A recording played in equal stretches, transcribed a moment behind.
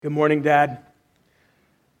Good morning, Dad.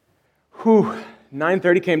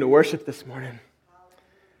 9:30 came to worship this morning.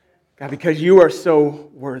 God, because you are so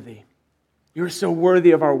worthy. You are so worthy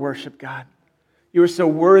of our worship, God. You are so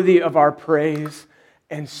worthy of our praise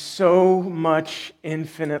and so much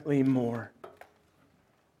infinitely more.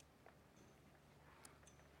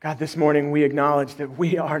 God, this morning we acknowledge that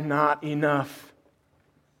we are not enough.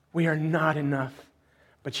 We are not enough,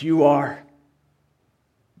 but you are.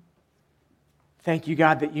 Thank you,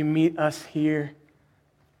 God, that you meet us here.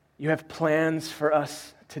 You have plans for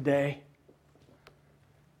us today,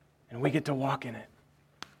 and we get to walk in it.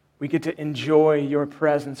 We get to enjoy your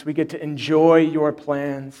presence. We get to enjoy your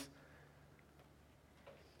plans,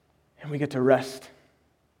 and we get to rest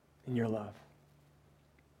in your love.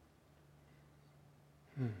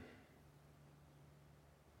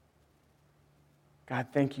 God,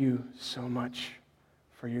 thank you so much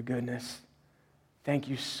for your goodness. Thank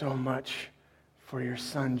you so much for your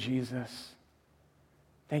Son, Jesus.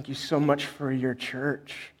 Thank you so much for your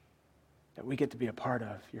church that we get to be a part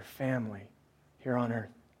of, your family here on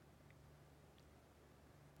earth.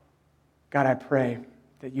 God, I pray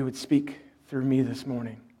that you would speak through me this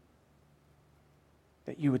morning,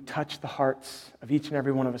 that you would touch the hearts of each and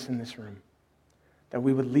every one of us in this room, that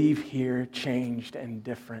we would leave here changed and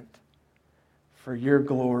different for your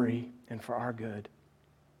glory and for our good.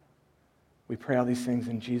 We pray all these things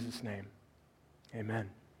in Jesus' name. Amen.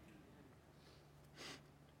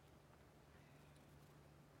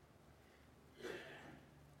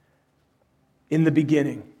 In the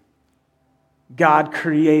beginning, God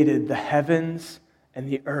created the heavens and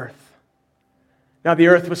the earth. Now the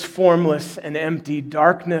earth was formless and empty.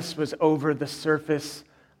 Darkness was over the surface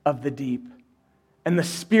of the deep. And the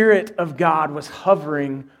Spirit of God was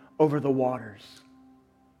hovering over the waters.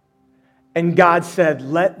 And God said,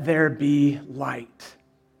 "Let there be light."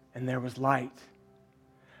 And there was light.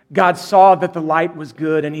 God saw that the light was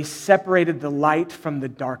good, and he separated the light from the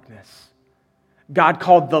darkness. God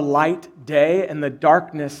called the light day, and the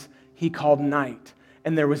darkness he called night.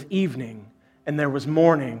 And there was evening, and there was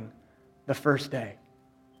morning the first day.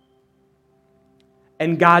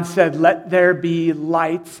 And God said, "Let there be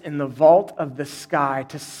lights in the vault of the sky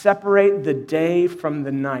to separate the day from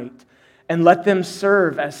the night, and let them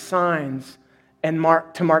serve as signs and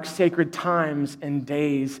to mark sacred times and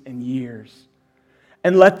days and years.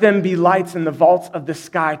 And let them be lights in the vaults of the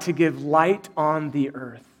sky to give light on the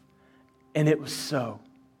earth." And it was so.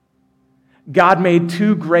 God made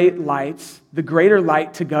two great lights, the greater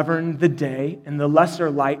light to govern the day and the lesser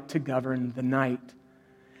light to govern the night.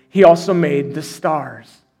 He also made the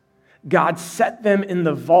stars. God set them in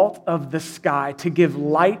the vault of the sky to give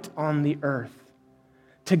light on the earth,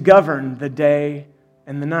 to govern the day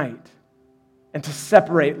and the night, and to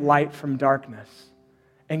separate light from darkness.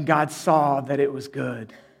 And God saw that it was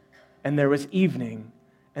good. And there was evening,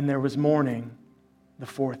 and there was morning, the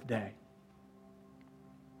fourth day.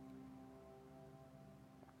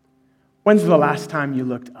 When's the last time you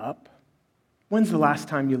looked up? When's the last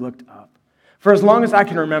time you looked up? For as long as I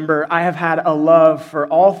can remember, I have had a love for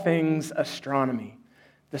all things astronomy,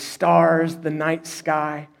 the stars, the night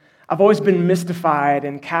sky. I've always been mystified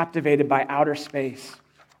and captivated by outer space.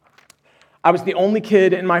 I was the only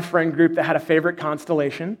kid in my friend group that had a favorite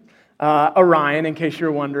constellation, Orion, in case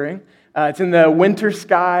you're wondering. It's in the winter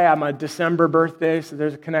sky. I'm a December birthday, so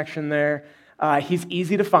there's a connection there. He's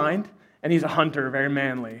easy to find, and he's a hunter, very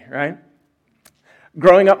manly, right?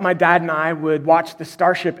 Growing up, my dad and I would watch the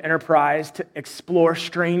Starship Enterprise to explore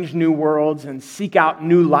strange new worlds and seek out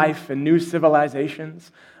new life and new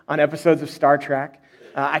civilizations on episodes of Star Trek.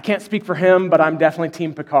 I can't speak for him, but I'm definitely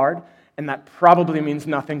Team Picard, and that probably means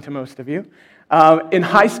nothing to most of you. In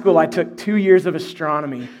high school, I took 2 years of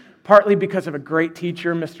astronomy, partly because of a great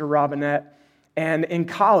teacher, Mr. Robinette, and in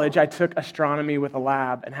college, I took astronomy with a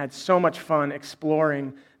lab and had so much fun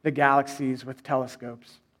exploring the galaxies with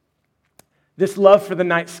telescopes. This love for the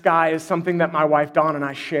night sky is something that my wife Dawn and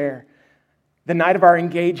I share. The night of our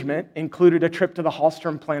engagement included a trip to the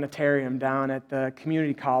Hallstrom Planetarium down at the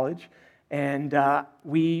community college, and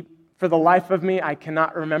for the life of me, I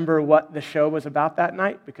cannot remember what the show was about that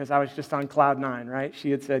night because I was just on cloud nine, right?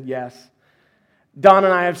 She had said yes. Dawn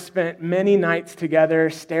and I have spent many nights together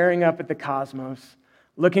staring up at the cosmos,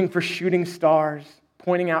 looking for shooting stars,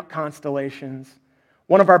 pointing out constellations.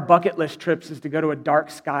 One of our bucket list trips is to go to a dark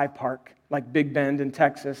sky park like Big Bend in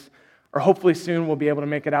Texas, or hopefully soon we'll be able to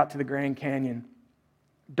make it out to the Grand Canyon.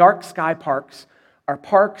 Dark sky parks are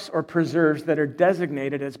parks or preserves that are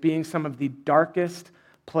designated as being some of the darkest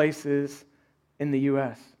places in the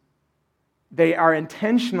U.S. They are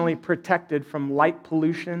intentionally protected from light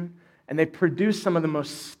pollution, and they produce some of the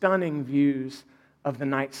most stunning views of the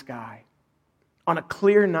night sky. On a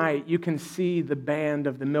clear night, you can see the band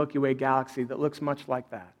of the Milky Way galaxy that looks much like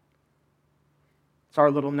that. It's our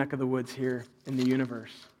little neck of the woods here in the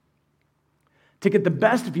universe. To get the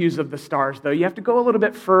best views of the stars, though, you have to go a little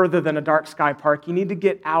bit further than a dark sky park. You need to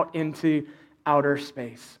get out into outer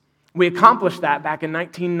space. We accomplished that back in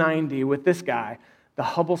 1990 with this guy, the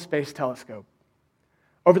Hubble Space Telescope.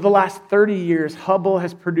 Over the last 30 years, Hubble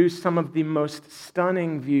has produced some of the most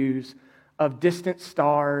stunning views of distant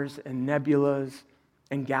stars and nebulas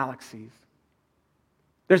and galaxies.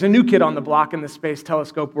 There's a new kid on the block in the space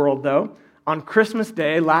telescope world, though. On Christmas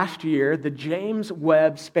Day last year, the James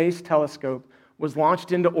Webb Space Telescope was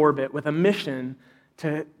launched into orbit with a mission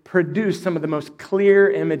to produce some of the most clear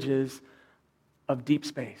images of deep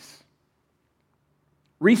space.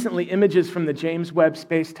 Recently, images from the James Webb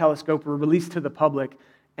Space Telescope were released to the public,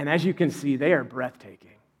 and as you can see, they are breathtaking.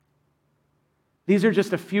 These are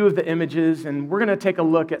just a few of the images, and we're going to take a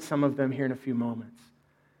look at some of them here in a few moments.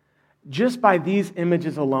 Just by these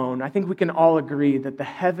images alone, I think we can all agree that the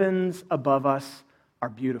heavens above us are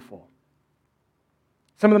beautiful.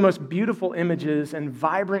 Some of the most beautiful images and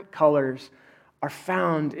vibrant colors are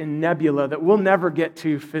found in nebula that we'll never get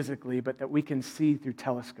to physically, but that we can see through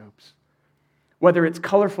telescopes. Whether it's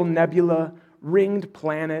colorful nebula, ringed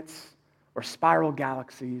planets, or spiral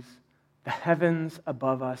galaxies, the heavens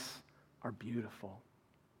above us are beautiful.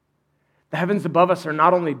 The heavens above us are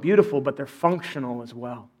not only beautiful, but they're functional as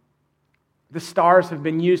well. The stars have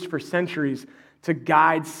been used for centuries to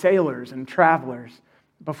guide sailors and travelers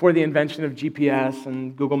before the invention of GPS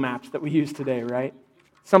and Google Maps that we use today, right?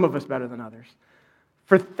 Some of us better than others.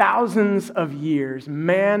 For thousands of years,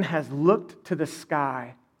 man has looked to the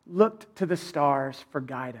sky, looked to the stars for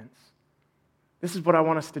guidance. This is what I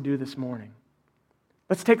want us to do this morning.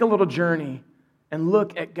 Let's take a little journey and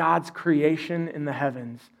look at God's creation in the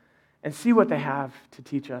heavens and see what they have to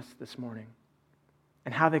teach us this morning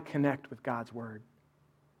and how they connect with God's word.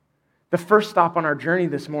 The first stop on our journey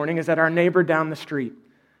this morning is at our neighbor down the street.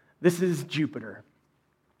 This is Jupiter.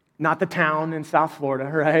 Not the town in South Florida,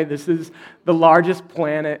 right? This is the largest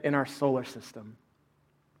planet in our solar system.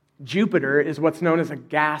 Jupiter is what's known as a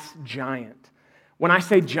gas giant. When I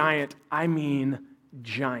say giant, I mean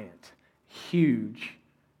giant, huge.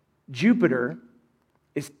 Jupiter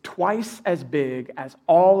is twice as big as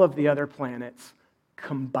all of the other planets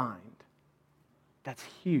combined. That's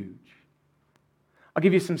huge. I'll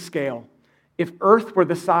give you some scale. If Earth were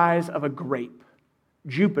the size of a grape,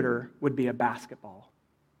 Jupiter would be a basketball.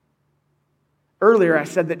 Earlier, I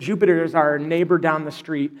said that Jupiter is our neighbor down the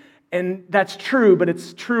street, and that's true, but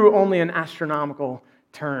it's true only in astronomical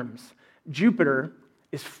terms. Jupiter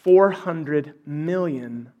is 400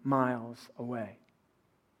 million miles away.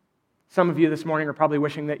 Some of you this morning are probably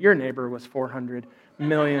wishing that your neighbor was 400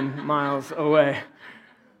 million miles away.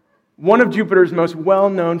 One of Jupiter's most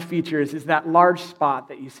well-known features is that large spot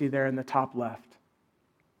that you see there in the top left.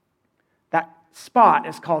 That spot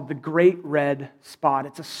is called the Great Red Spot.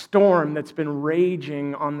 It's a storm that's been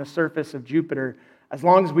raging on the surface of Jupiter as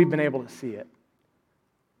long as we've been able to see it.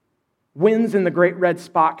 Winds in the Great Red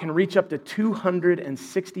Spot can reach up to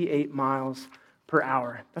 268 miles per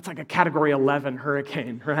hour. That's like a Category 11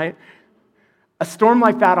 hurricane, right? A storm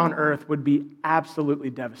like that on Earth would be absolutely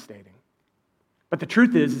devastating. But the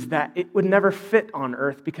truth is that it would never fit on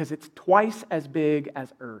Earth because it's twice as big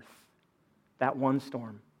as Earth, that one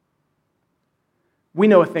storm. We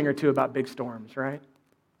know a thing or two about big storms, right?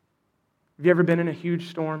 Have you ever been in a huge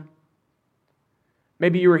storm?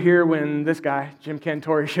 Maybe you were here when this guy, Jim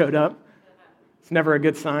Cantori, showed up. It's never a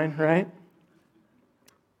good sign, right?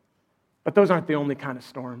 But those aren't the only kind of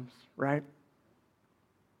storms, right?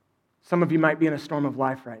 Some of you might be in a storm of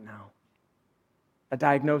life right now. A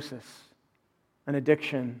diagnosis, an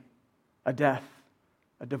addiction, a death,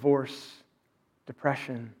 a divorce,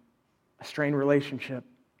 depression, a strained relationship.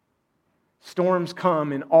 Storms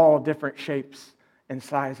come in all different shapes and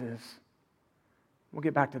sizes. We'll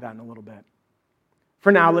get back to that in a little bit.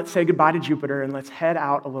 For now, let's say goodbye to Jupiter and let's head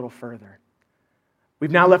out a little further.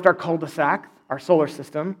 We've now left our cul-de-sac, our solar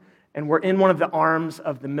system, and we're in one of the arms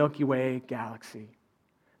of the Milky Way galaxy.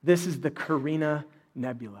 This is the Carina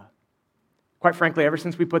Nebula. Quite frankly, ever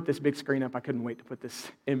since we put this big screen up, I couldn't wait to put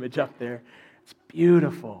this image up there. It's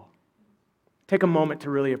beautiful. Take a moment to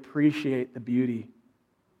really appreciate the beauty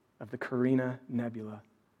of the Carina Nebula.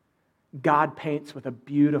 God paints with a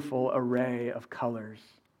beautiful array of colors,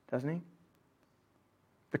 doesn't he?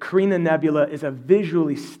 The Carina Nebula is a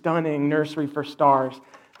visually stunning nursery for stars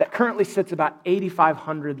that currently sits about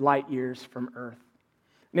 8,500 light years from Earth.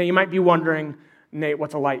 Now, you might be wondering, Nate,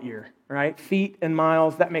 what's a light year, right? Feet and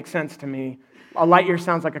miles, that makes sense to me. A light year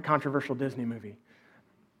sounds like a controversial Disney movie.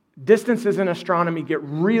 distances in astronomy get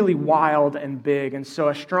really wild and big, and so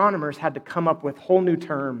astronomers had to come up with whole new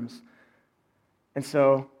terms. And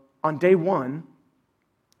so on day one,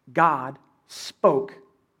 God spoke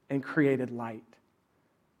and created light.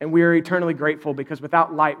 And we are eternally grateful because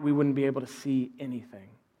without light, we wouldn't be able to see anything.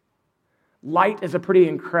 Light is a pretty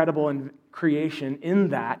incredible creation in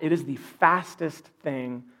that it is the fastest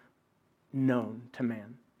thing known to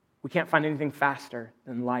man. We can't find anything faster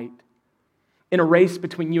than light. In a race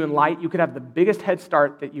between you and light, you could have the biggest head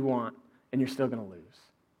start that you want, and you're still going to lose.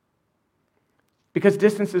 Because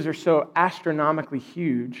distances are so astronomically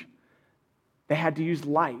huge, they had to use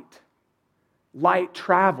light. Light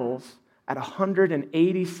travels at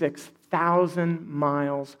 186,000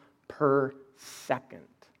 miles per second.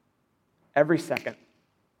 Every second,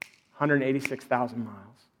 186,000 miles.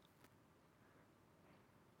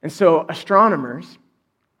 And so astronomers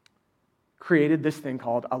created this thing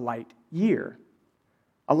called a light year.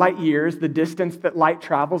 A light year is the distance that light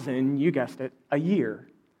travels in, you guessed it, a year.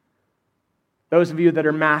 Those of you that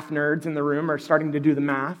are math nerds in the room are starting to do the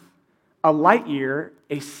math. A light year,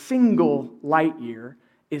 a single light year,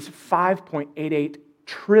 is 5.88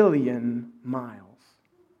 trillion miles.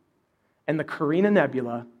 And the Carina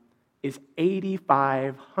Nebula is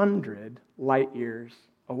 8,500 light years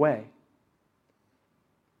away.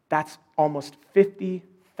 That's almost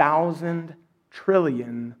 50,000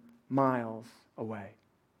 trillion miles away.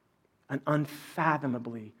 An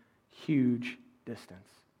unfathomably huge distance.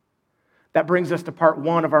 That brings us to part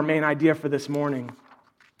one of our main idea for this morning.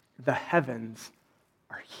 The heavens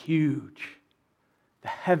are huge. The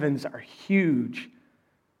heavens are huge.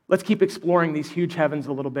 Let's keep exploring these huge heavens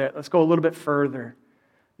a little bit. Let's go a little bit further.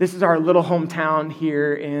 This is our little hometown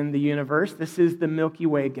here in the universe. This is the Milky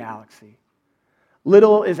Way galaxy.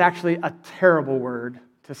 Little is actually a terrible word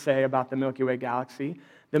to say about the Milky Way galaxy.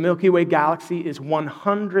 The Milky Way galaxy is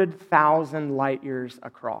 100,000 light years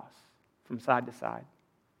across from side to side.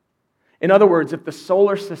 In other words, if the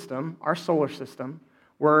solar system, our solar system,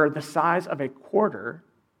 were the size of a quarter,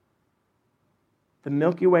 the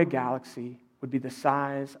Milky Way galaxy would be the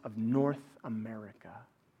size of North America.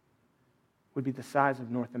 Would be the size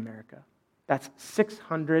of North America. That's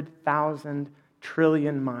 600,000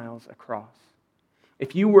 trillion miles across.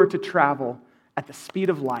 If you were to travel at the speed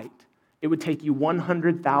of light, it would take you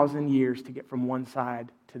 100,000 years to get from one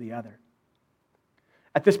side to the other.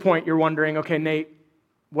 At this point, you're wondering, okay, Nate,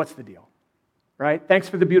 what's the deal? Right? Thanks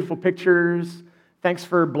for the beautiful pictures. Thanks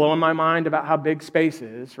for blowing my mind about how big space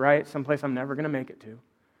is, right? Someplace I'm never going to make it to.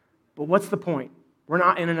 But what's the point? We're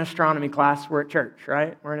not in an astronomy class. We're at church,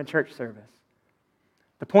 right? We're in a church service.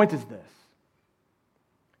 The point is this.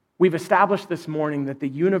 We've established this morning that the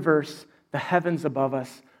universe, the heavens above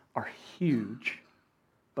us, are huge.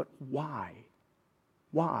 But why?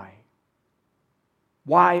 Why?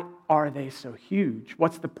 Why are they so huge?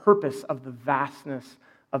 What's the purpose of the vastness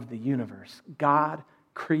of the universe? God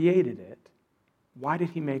created it. Why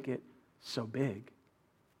did he make it so big?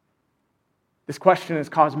 This question has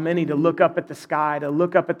caused many to look up at the sky, to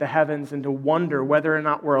look up at the heavens, and to wonder whether or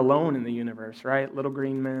not we're alone in the universe, right? Little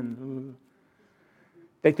green men. Ooh.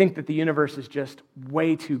 They think that the universe is just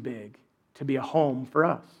way too big to be a home for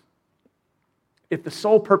us. If the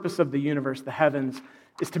sole purpose of the universe, the heavens,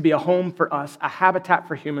 is to be a home for us, a habitat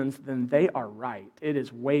for humans, then they are right. It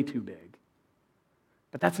is way too big.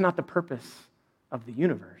 But that's not the purpose of the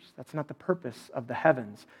universe. That's not the purpose of the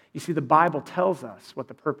heavens. You see, the Bible tells us what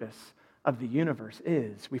the purpose of the universe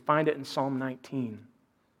is. We find it in Psalm 19.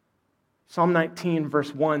 Psalm 19,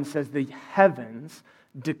 verse 1 says, "The heavens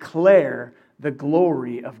declare the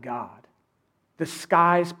glory of God. The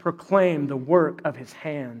skies proclaim the work of his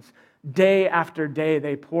hands. Day after day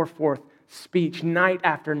they pour forth speech. Night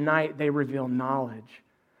after night they reveal knowledge.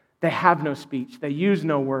 They have no speech. They use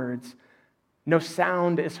no words. No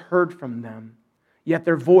sound is heard from them. Yet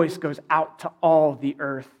their voice goes out to all the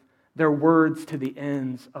earth, their words to the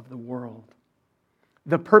ends of the world."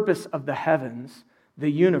 The purpose of the heavens,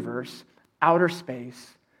 the universe, outer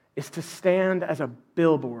space, is to stand as a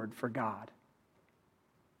billboard for God.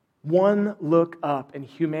 One look up and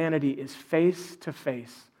humanity is face to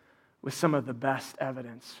face with some of the best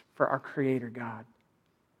evidence for our Creator God.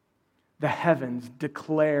 The heavens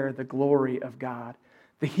declare the glory of God.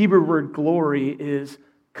 The Hebrew word glory is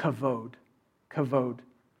kavod. Kavod.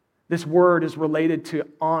 This word is related to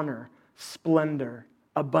honor, splendor,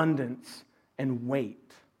 abundance, and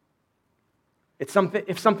weight. It's something,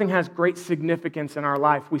 if something has great significance in our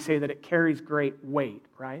life, we say that it carries great weight,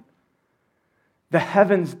 right? The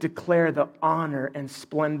heavens declare the honor and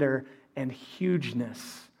splendor and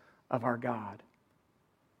hugeness of our God.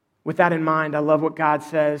 With that in mind, I love what God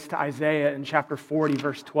says to Isaiah in chapter 40,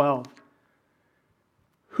 verse 12.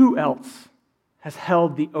 Who else has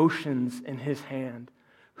held the oceans in his hand?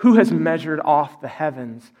 Who has measured off the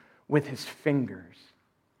heavens with his fingers?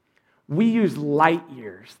 We use light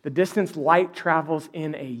years, the distance light travels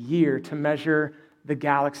in a year, to measure the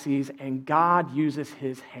galaxies, and God uses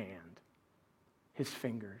his hand, his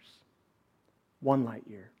fingers. 1 light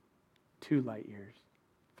year, 2 light years,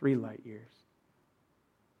 3 light years.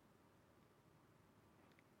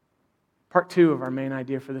 Part 2 of our main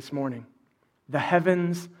idea for this morning. The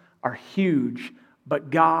heavens are huge, but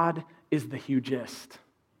God is the hugest.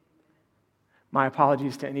 My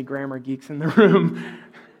apologies to any grammar geeks in the room.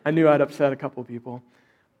 I knew I'd upset a couple people.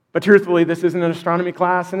 But truthfully, this isn't an astronomy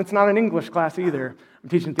class, and it's not an English class either. I'm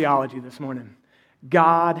teaching theology this morning.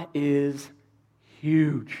 God is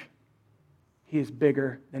huge. He is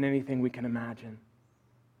bigger than anything we can imagine.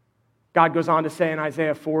 God goes on to say in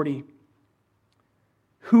Isaiah 40,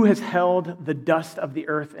 who has held the dust of the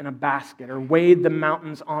earth in a basket, or weighed the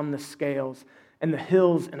mountains on the scales and the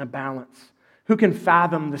hills in a balance? Who can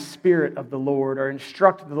fathom the Spirit of the Lord, or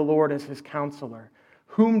instruct the Lord as his counselor?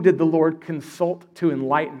 Whom did the Lord consult to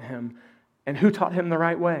enlighten him, and who taught him the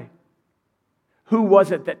right way? Who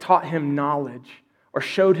was it that taught him knowledge, or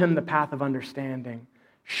showed him the path of understanding?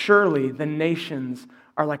 Surely the nations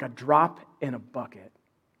are like a drop in a bucket.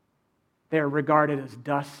 They are regarded as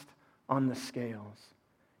dust on the scales.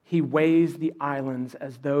 He weighs the islands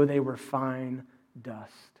as though they were fine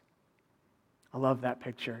dust. I love that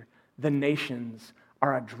picture. The nations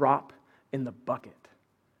are a drop in the bucket,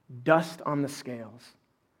 dust on the scales.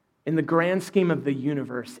 In the grand scheme of the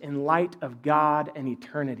universe, in light of God and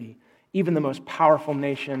eternity, even the most powerful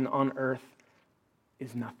nation on earth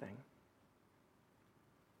is nothing.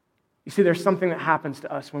 You see, there's something that happens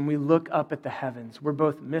to us when we look up at the heavens. We're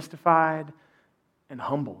both mystified and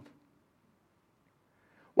humbled.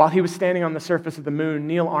 While he was standing on the surface of the moon,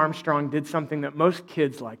 Neil Armstrong did something that most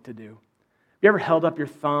kids like to do. Have you ever held up your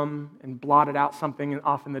thumb and blotted out something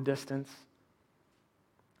off in the distance?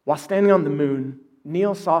 While standing on the moon,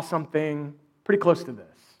 Neil saw something pretty close to this.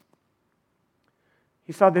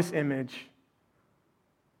 He saw this image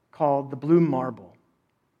called the blue marble.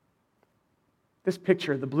 This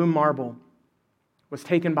picture, the blue marble, was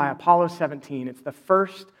taken by Apollo 17. It's the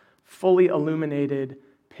first fully illuminated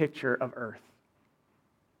picture of Earth.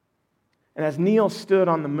 And as Neil stood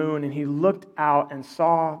on the moon and he looked out and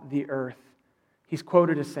saw the earth, he's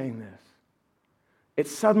quoted as saying this: "It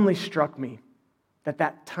suddenly struck me that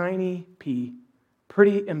that tiny pea,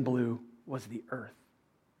 pretty and blue, was the earth.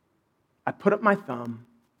 I put up my thumb,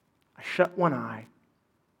 I shut one eye,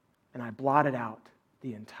 and I blotted out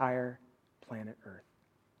the entire planet Earth."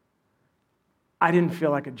 I didn't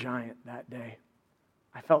feel like a giant that day.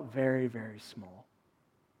 I felt very, very small.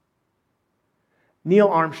 Neil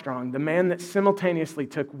Armstrong, the man that simultaneously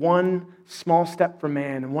took one small step for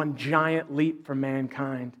man and one giant leap for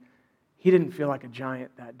mankind, he didn't feel like a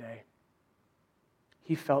giant that day.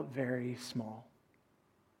 He felt very small.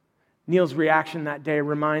 Neil's reaction that day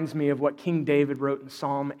reminds me of what King David wrote in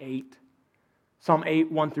Psalm 8. Psalm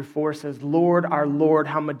 8, 1-4 says, "Lord, our Lord,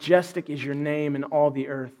 how majestic is your name in all the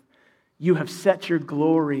earth. You have set your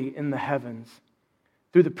glory in the heavens.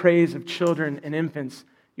 Through the praise of children and infants,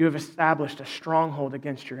 you have established a stronghold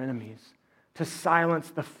against your enemies, to silence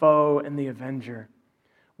the foe and the avenger.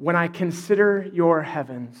 When I consider your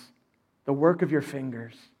heavens, the work of your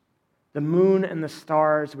fingers, the moon and the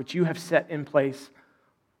stars which you have set in place,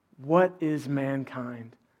 what is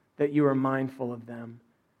mankind that you are mindful of them?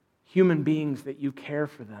 Human beings that you care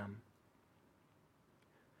for them."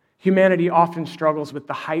 Humanity often struggles with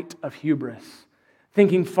the height of hubris,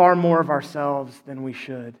 thinking far more of ourselves than we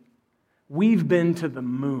should. We've been to the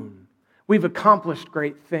moon. We've accomplished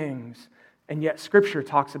great things, and yet Scripture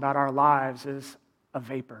talks about our lives as a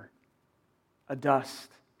vapor, a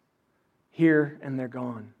dust, here and they're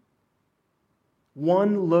gone.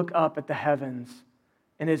 One look up at the heavens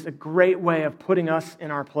and is a great way of putting us in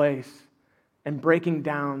our place and breaking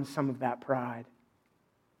down some of that pride.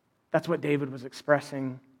 That's what David was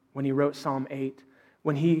expressing when he wrote Psalm 8.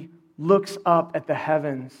 When he looks up at the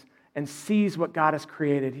heavens and sees what God has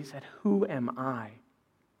created, he said, "Who am I?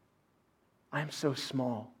 I am so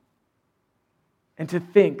small." And to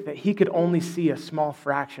think that he could only see a small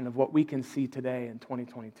fraction of what we can see today in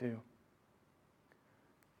 2022.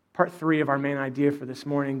 Part 3 of our main idea for this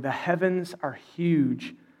morning: the heavens are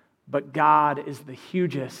huge, but God is the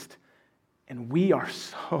hugest, and we are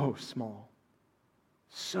so small.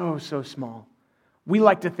 So small. We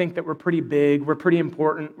like to think that we're pretty big, we're pretty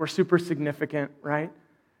important, we're super significant, right?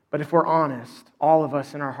 But if we're honest, all of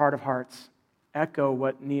us in our heart of hearts, echo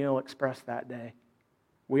what Neil expressed that day.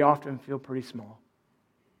 We often feel pretty small.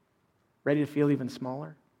 Ready to feel even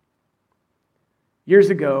smaller? Years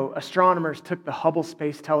ago, astronomers took the Hubble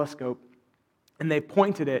Space Telescope and they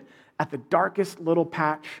pointed it at the darkest little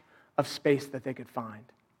patch of space that they could find.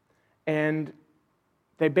 And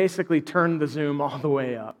they basically turned the zoom all the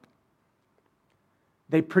way up.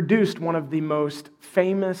 They produced one of the most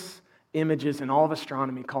famous images in all of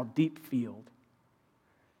astronomy called Deep Field.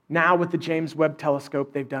 Now with the James Webb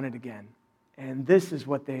Telescope, they've done it again. And this is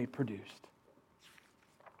what they produced.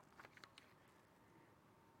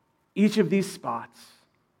 Each of these spots,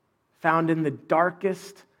 found in the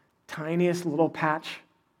darkest, tiniest little patch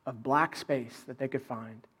of black space that they could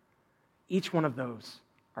find, each one of those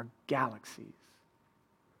are galaxies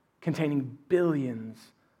containing billions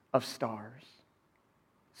of stars.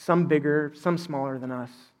 Some bigger, some smaller than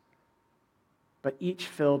us, but each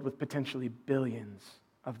filled with potentially billions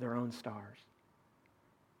of their own stars.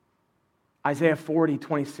 Isaiah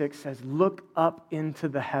 40:26 says, "Look up into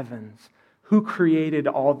the heavens. Who created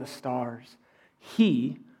all the stars?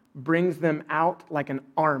 He brings them out like an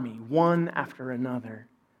army, one after another,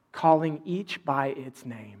 calling each by its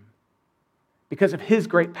name. Because of his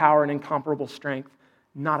great power and incomparable strength,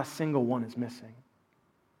 not a single one is missing."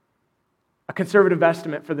 A conservative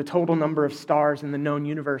estimate for the total number of stars in the known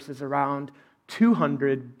universe is around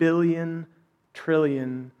 200 billion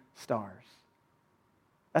trillion stars.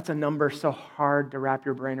 That's a number so hard to wrap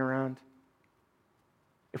your brain around.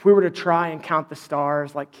 If we were to try and count the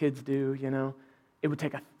stars like kids do, it would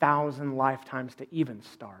take 1,000 lifetimes to even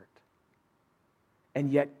start. And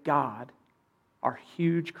yet God, our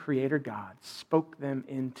huge creator God, spoke them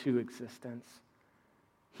into existence.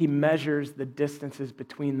 He measures the distances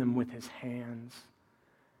between them with his hands,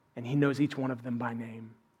 and he knows each one of them by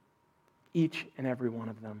name. Each and every one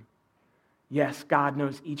of them. Yes, God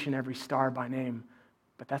knows each and every star by name,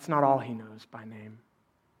 but that's not all he knows by name.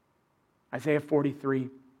 Isaiah 43.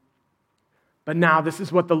 "But now this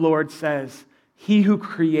is what the Lord says, He who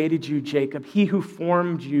created you, Jacob, he who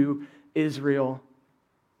formed you, Israel,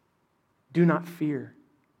 do not fear,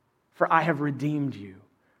 for I have redeemed you.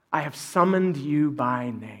 I have summoned you by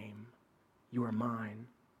name. You are mine.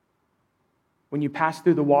 When you pass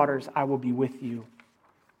through the waters, I will be with you.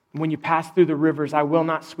 When you pass through the rivers, I will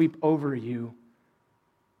not sweep over you.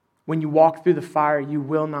 When you walk through the fire, you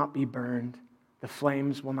will not be burned. The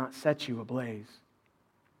flames will not set you ablaze."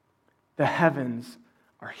 The heavens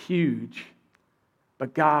are huge,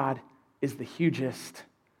 but God is the hugest,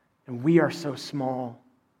 and we are so small,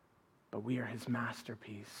 but we are his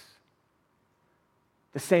masterpiece.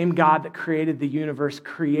 The same God that created the universe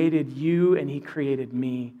created you, and he created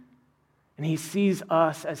me. And he sees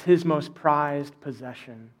us as his most prized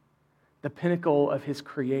possession, the pinnacle of his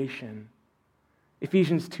creation.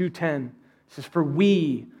 Ephesians 2:10 says, "For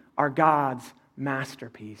we are God's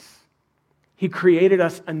masterpiece." He created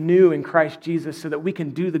us anew in Christ Jesus so that we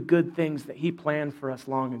can do the good things that he planned for us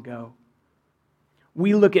long ago.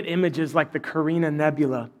 We look at images like the Carina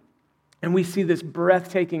Nebula, and we see this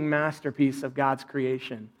breathtaking masterpiece of God's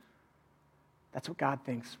creation. That's what God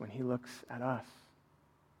thinks when he looks at us.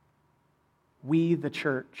 We, the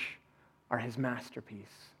church, are his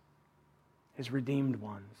masterpiece, his redeemed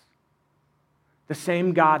ones. The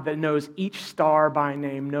same God that knows each star by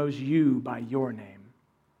name knows you by your name.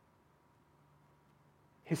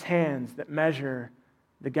 His hands that measure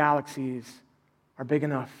the galaxies are big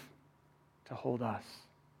enough to hold us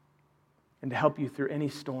and to help you through any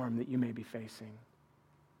storm that you may be facing.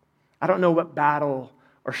 I don't know what battle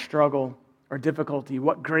or struggle or difficulty,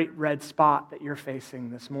 what great red spot that you're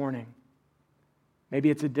facing this morning. Maybe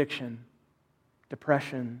it's addiction,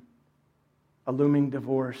 depression, a looming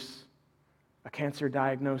divorce, a cancer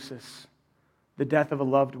diagnosis, the death of a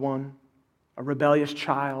loved one, a rebellious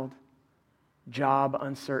child, job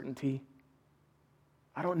uncertainty.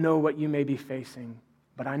 I don't know what you may be facing,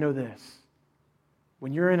 but I know this.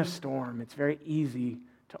 When you're in a storm, it's very easy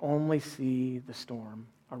to only see the storm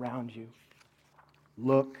around you.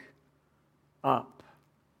 Look up.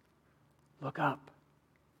 Look up.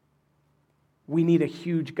 We need a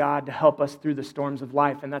huge God to help us through the storms of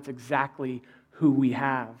life, and that's exactly who we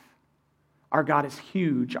have. Our God is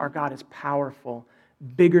huge. Our God is powerful,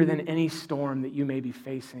 bigger than any storm that you may be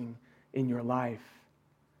facing in your life.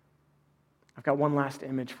 I've got one last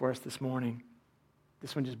image for us this morning.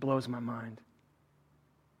 This one just blows my mind.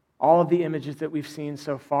 All of the images that we've seen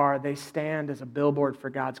so far, they stand as a billboard for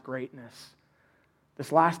God's greatness.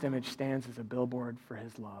 This last image stands as a billboard for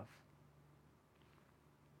his love.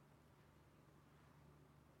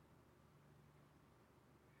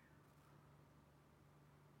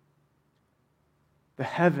 The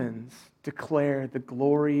heavens declare the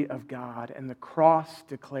glory of God, and the cross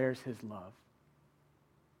declares his love.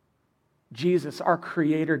 Jesus, our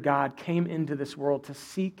Creator God, came into this world to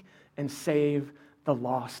seek and save the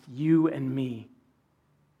lost, you and me.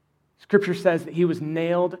 Scripture says that he was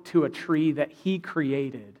nailed to a tree that he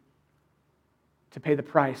created to pay the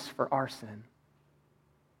price for our sin.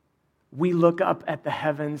 We look up at the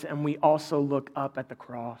heavens and we also look up at the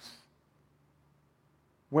cross.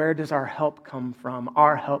 Where does our help come from?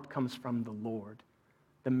 Our help comes from the Lord,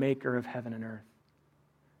 the maker of heaven and earth.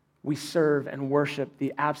 We serve and worship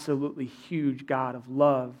the absolutely huge God of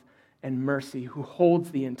love and mercy who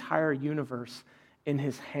holds the entire universe in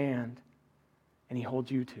his hand, and he holds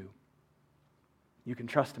you too. You can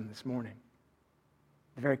trust him this morning.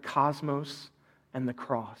 The very cosmos and the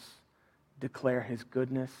cross declare his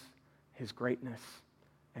goodness, his greatness,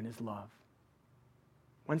 and his love.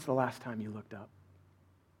 When's the last time you looked up?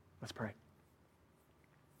 Let's pray.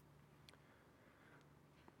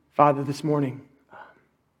 Father, this morning,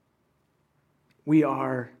 we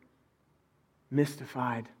are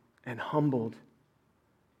mystified and humbled,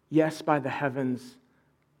 yes, by the heavens,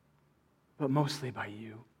 but mostly by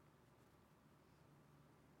you.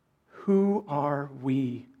 Who are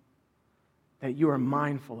we that you are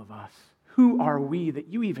mindful of us? Who are we that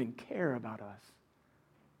you even care about us?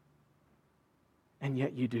 And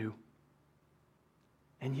yet you do.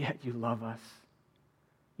 And yet you love us.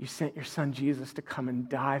 You sent your son Jesus to come and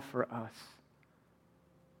die for us,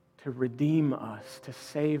 to redeem us, to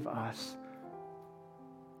save us.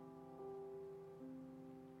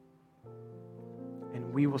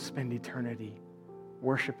 And we will spend eternity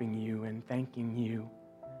worshiping you and thanking you,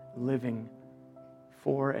 living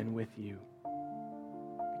for and with you,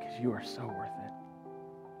 because you are so worth it.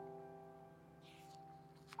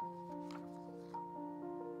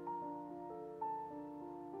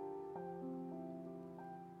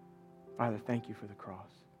 Father, thank you for the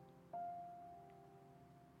cross.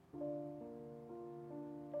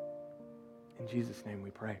 In Jesus' name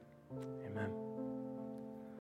we pray. Amen.